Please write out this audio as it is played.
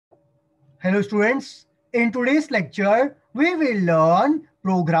Hello students, in today's lecture, we will learn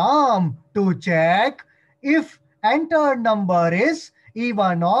program to check if entered number is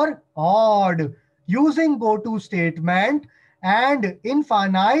even or odd using goto statement and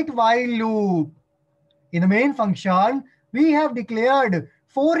infinite while loop. In the main function, we have declared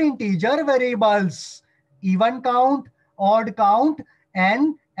four integer variables: even count, odd count,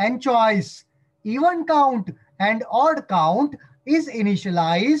 and choice. Even count and odd count is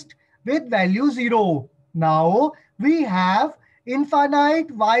initialized with value 0. Now we have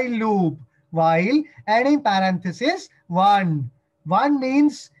infinite while loop, while and in parenthesis 1. 1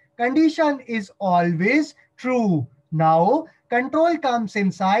 means condition is always true. Now control comes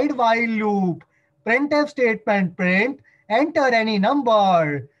inside while loop. Printf statement print, enter any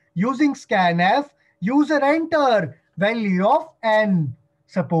number. Using scanf, user enter value of n.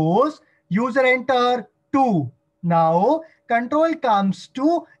 Suppose user enter 2. Now control comes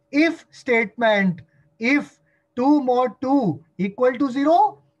to if statement. If 2 mod 2 equal to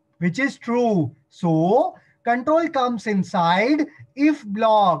 0, which is true. So control comes inside if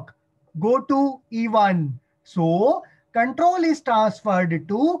block. Go to even. So control is transferred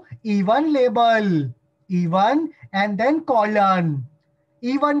to even label. Even and then colon.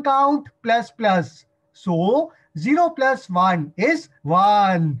 Even count plus plus. So 0 plus 1 is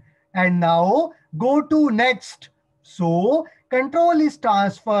 1. And now go to next. So control is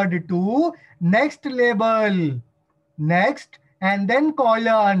transferred to next label. Next and then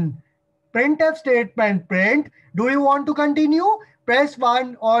colon. Printf statement print. Do you want to continue? Press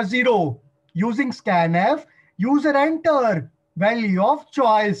 1 or 0. Using scanf, user enter value of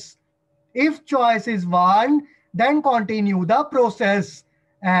choice. If choice is 1, then continue the process.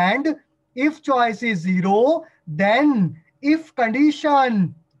 And if choice is 0, then if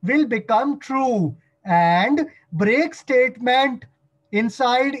condition will become true. And break statement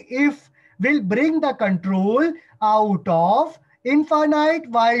inside if will bring the control out of infinite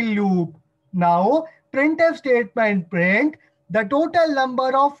while loop. Now printf statement print the total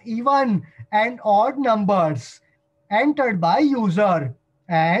number of even and odd numbers entered by user,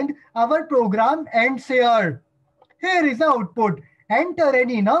 and our program ends here. Here is the output. Enter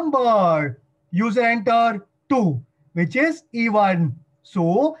any number. User enter 2, which is even.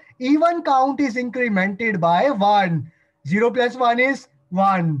 So even count is incremented by 1. 0 plus 1 is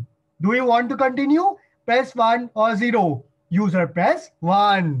 1. Do you want to continue? Press 1 or 0. User press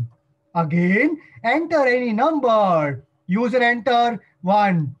 1. Again, enter any number. User enter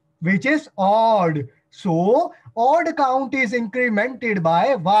 1, which is odd. So odd count is incremented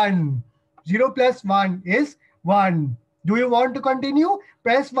by 1. 0 plus 1 is 1. Do you want to continue?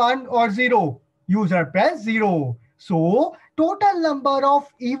 Press 1 or 0. User press 0. So total number of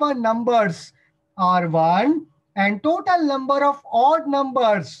even numbers are 1 and total number of odd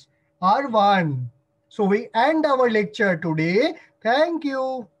numbers are 1. So we end our lecture today. Thank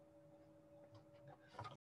you.